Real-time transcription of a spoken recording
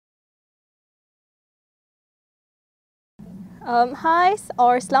Hi,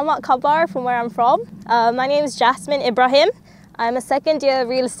 or Selamat Khabar from where I'm from. My name is Jasmine Ibrahim. I'm a second year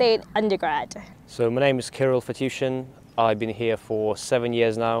real estate undergrad. So my name is Kirill Fatushin. I've been here for 7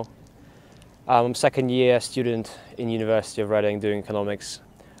 years now. I'm a second year student in University of Reading doing economics,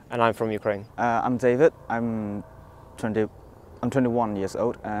 and I'm from Ukraine. I'm David. I'm 21 years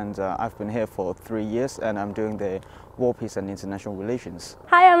old, and I've been here for 3 years, and I'm doing the War, Peace and International Relations.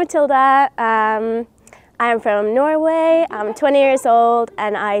 Hi, I'm Matilde. I'm from Norway. I'm 20 years old,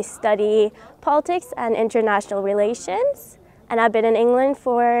 and I study politics and international relations. And I've been in England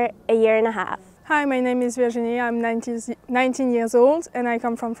for a year and a half. Hi, my name is Virginie. I'm 19 years old, and I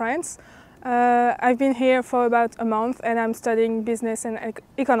come from France. I've been here for about a month, and I'm studying business and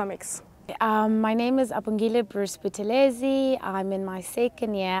economics. My name is Abongile Buthelezi. I'm in my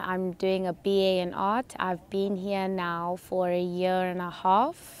second year. I'm doing a BA in art. I've been here now for a year and a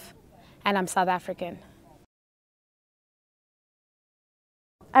half, and I'm South African.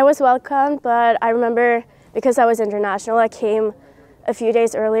 I was welcomed, but I remember because I was international, I came a few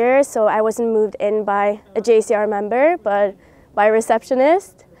days earlier, so I wasn't moved in by a JCR member, but by a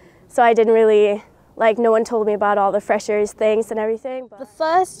receptionist. So I didn't really, no one told me about all the freshers things and everything. The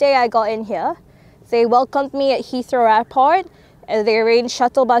first day I got in here, they welcomed me at Heathrow Airport. They arranged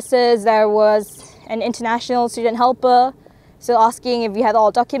shuttle buses. There was an international student helper, so asking if we had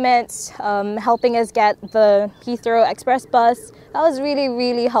all documents, helping us get the Heathrow Express bus. That was really,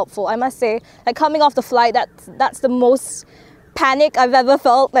 really helpful, I must say. Coming off the flight, that's the most panic I've ever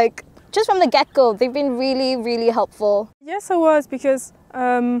felt. Just from the get-go, they've been really, really helpful. Yes, I was, because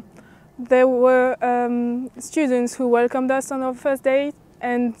there were students who welcomed us on our first day,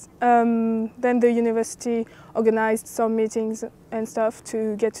 and then the university organized some meetings and stuff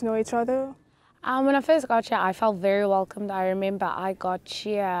to get to know each other. When I first got here, I felt very welcomed. I remember I got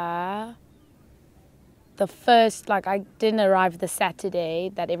here I didn't arrive the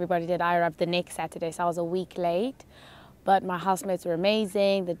Saturday that everybody did. I arrived the next Saturday, so I was a week late. But my housemates were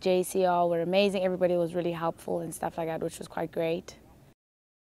amazing, the JCR were amazing, everybody was really helpful and stuff like that, which was quite great.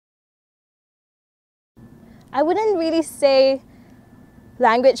 I wouldn't really say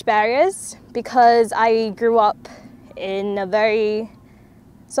language barriers, because I grew up in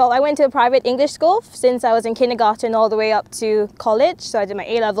I went to a private English school since I was in kindergarten all the way up to college. So I did my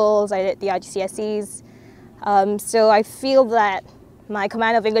A-levels, I did the IGCSEs. So I feel that my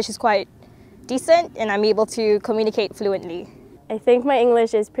command of English is quite decent and I'm able to communicate fluently. I think my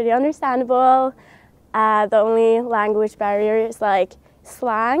English is pretty understandable. The only language barrier is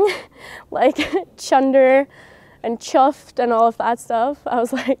slang, chunder and chuffed and all of that stuff. I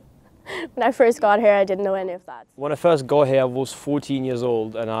was when I first got here, I didn't know any of that. When I first got here, I was 14 years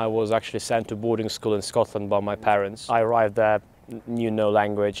old and I was actually sent to boarding school in Scotland by my parents. I arrived there, knew no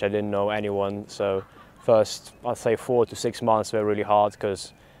language, I didn't know anyone. So first, I'd say 4 to 6 months were really hard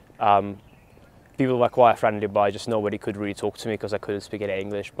because people were quite friendly, but just nobody could really talk to me because I couldn't speak any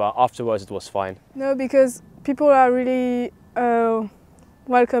English. But afterwards, it was fine. No, because people are really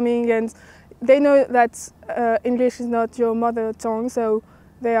welcoming, and they know that English is not your mother tongue, so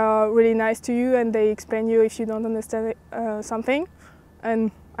they are really nice to you and they explain you if you don't understand something. And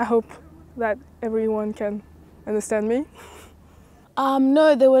I hope that everyone can understand me.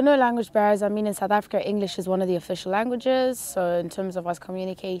 No, there were no language barriers. I mean, in South Africa, English is one of the official languages. So in terms of us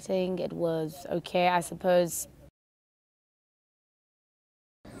communicating, it was okay, I suppose.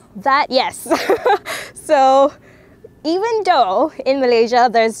 That, yes. So even though in Malaysia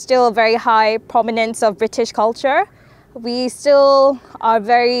there's still a very high prominence of British culture, we still are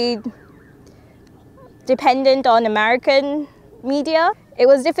very dependent on American media. It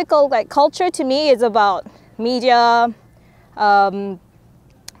was difficult. Culture to me is about media,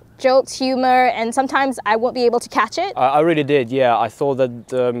 jokes, humor, and sometimes I won't be able to catch it. I really did, yeah. I thought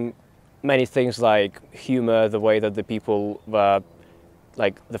that many things like humor, the way that the people were,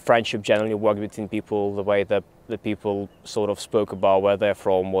 the friendship generally worked between people, the way that the people sort of spoke about where they're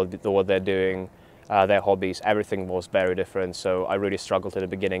from, what they're doing, their hobbies, everything was very different. So I really struggled at the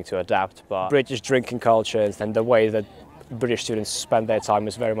beginning to adapt. But British drinking culture and the way that British students spend their time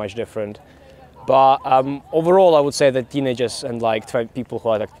is very much different. But overall, I would say that teenagers and people who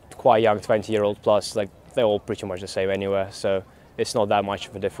are quite young, 20-year-old plus, they're all pretty much the same anywhere. So it's not that much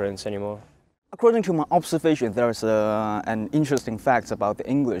of a difference anymore. According to my observation, there's an interesting fact about the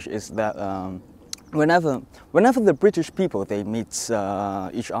English is that whenever the British people they meet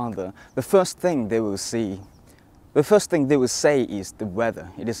each other, the first thing they will say is the weather.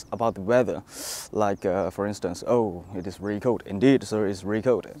 It is about the weather. For instance, oh, it is really cold. Indeed, sir, it's really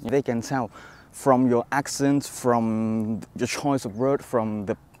cold. They can tell from your accent, from your choice of word, from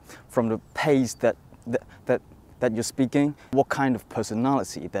the pace that that you're speaking? What kind of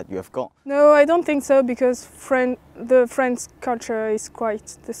personality that you have got? No, I don't think so, because the French culture is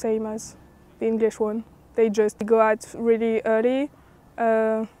quite the same as the English one. They just go out really early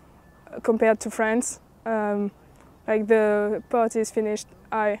compared to France. Like the party is finished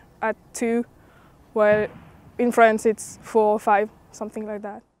at 2, while in France it's 4 or 5, something like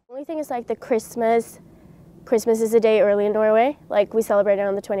that. The only thing is like the Christmas is a day early in Norway. Like we celebrate it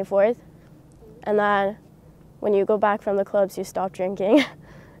on the 24th. And then when you go back from the clubs, you stop drinking.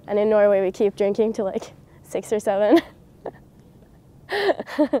 And in Norway, we keep drinking till like 6 or 7.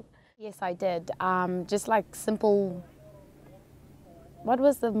 Yes, I did. Just like simple. What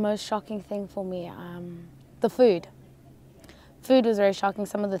was the most shocking thing for me? The food. Food was very shocking.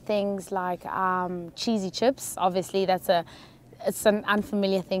 Some of the things like cheesy chips. Obviously, it's an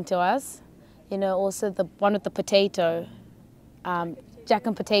unfamiliar thing to us. You know, also the one with the potato, jack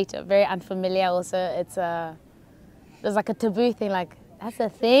and potato, very unfamiliar. Also, there's like a taboo thing, like that's a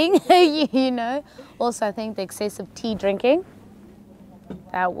thing, you know. Also, I think the excessive tea drinking.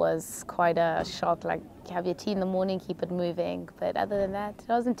 That was quite a shock. Like, have your tea in the morning, keep it moving. But other than that, it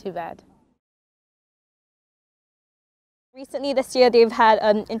wasn't too bad. Recently this year they've had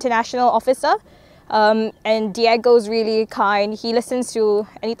an international officer and Diego's really kind. He listens to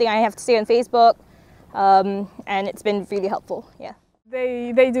anything I have to say on Facebook and it's been really helpful, yeah.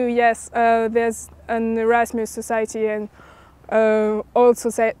 They do, yes. There's an Erasmus society and all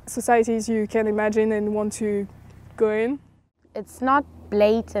societies you can imagine and want to go in. It's not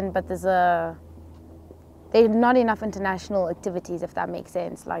blatant, but there's not enough international activities, if that makes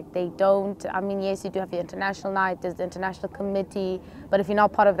sense. Like they don't, I mean, yes, you do have your international night, there's the international committee, but if you're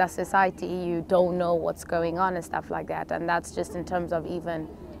not part of that society, you don't know what's going on and stuff like that. And that's just in terms of even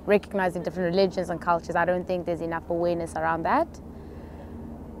recognizing different religions and cultures. I don't think there's enough awareness around that.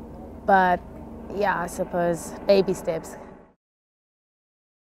 But yeah, I suppose baby steps.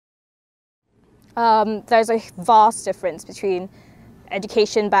 There's a vast difference between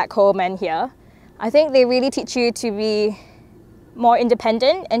education back home and here. I think they really teach you to be more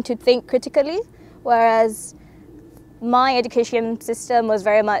independent and to think critically, whereas my education system was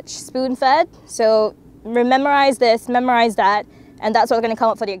very much spoon-fed. So memorize this, memorize that, and that's what's going to come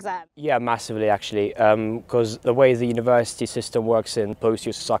up for the exam. Yeah, massively actually, because the way the university system works in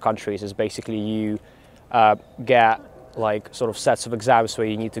post-USSR countries is basically you get like sort of sets of exams where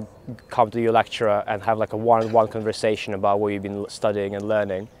you need to come to your lecturer and have like a one-on-one conversation about what you've been studying and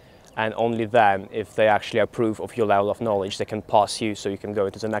learning. And only then, if they actually approve of your level of knowledge, they can pass you so you can go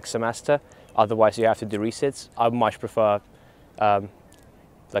into the next semester. Otherwise, you have to do resits. I much prefer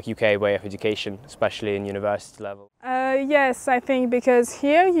like UK way of education, especially in university level. Yes, I think because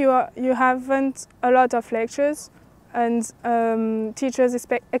here you haven't a lot of lectures, and teachers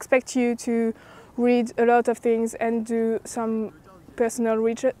expect you to read a lot of things and do some personal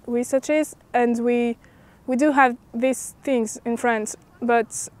researches. And we do have these things in France,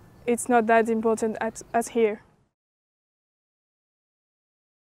 but it's not that important as here.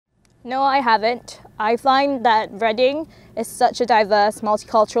 No, I haven't. I find that Reading is such a diverse,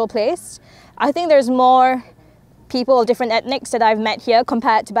 multicultural place. I think there's more people of different ethnics that I've met here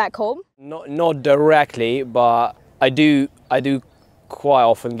compared to back home. Not directly, but I do quite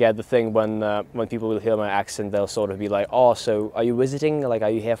often get the thing when people will hear my accent, they'll sort of be like, oh, so are you visiting? Like, are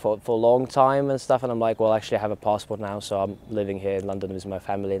you here for a long time and stuff? And I'm like, well, actually I have a passport now, so I'm living here in London with my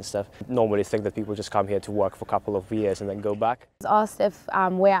family and stuff. Normally think that people just come here to work for a couple of years and then go back. I was asked if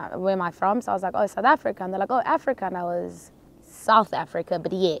where am I from, so I was like, oh, South Africa, and they're like, oh, Africa, and I was South Africa,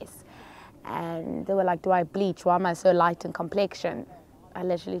 but yes. And they were like, do I bleach? Why am I so light in complexion? I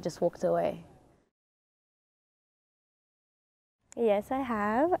literally just walked away. Yes, I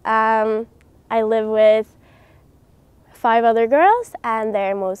have. I live with 5 other girls, and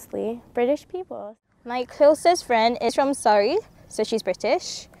they're mostly British people. My closest friend is from Surrey, so she's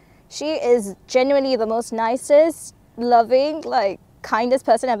British. She is genuinely the most nicest, loving, like, kindest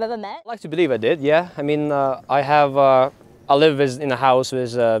person I've ever met. I'd like to believe I did, yeah. I mean, I live in a house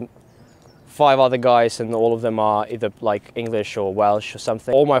with 5 other guys, and all of them are either like English or Welsh or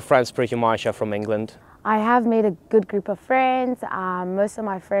something. All my friends pretty much are from England. I have made a good group of friends. Most of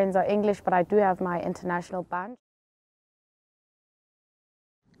my friends are English, but I do have my international bunch.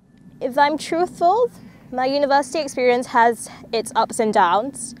 If I'm truthful, my university experience has its ups and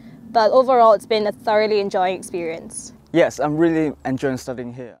downs, but overall it's been a thoroughly enjoying experience. Yes, I'm really enjoying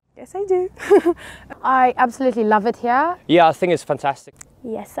studying here. Yes, I do. I absolutely love it here. Yeah, I think it's fantastic.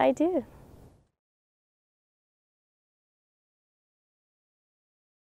 Yes, I do.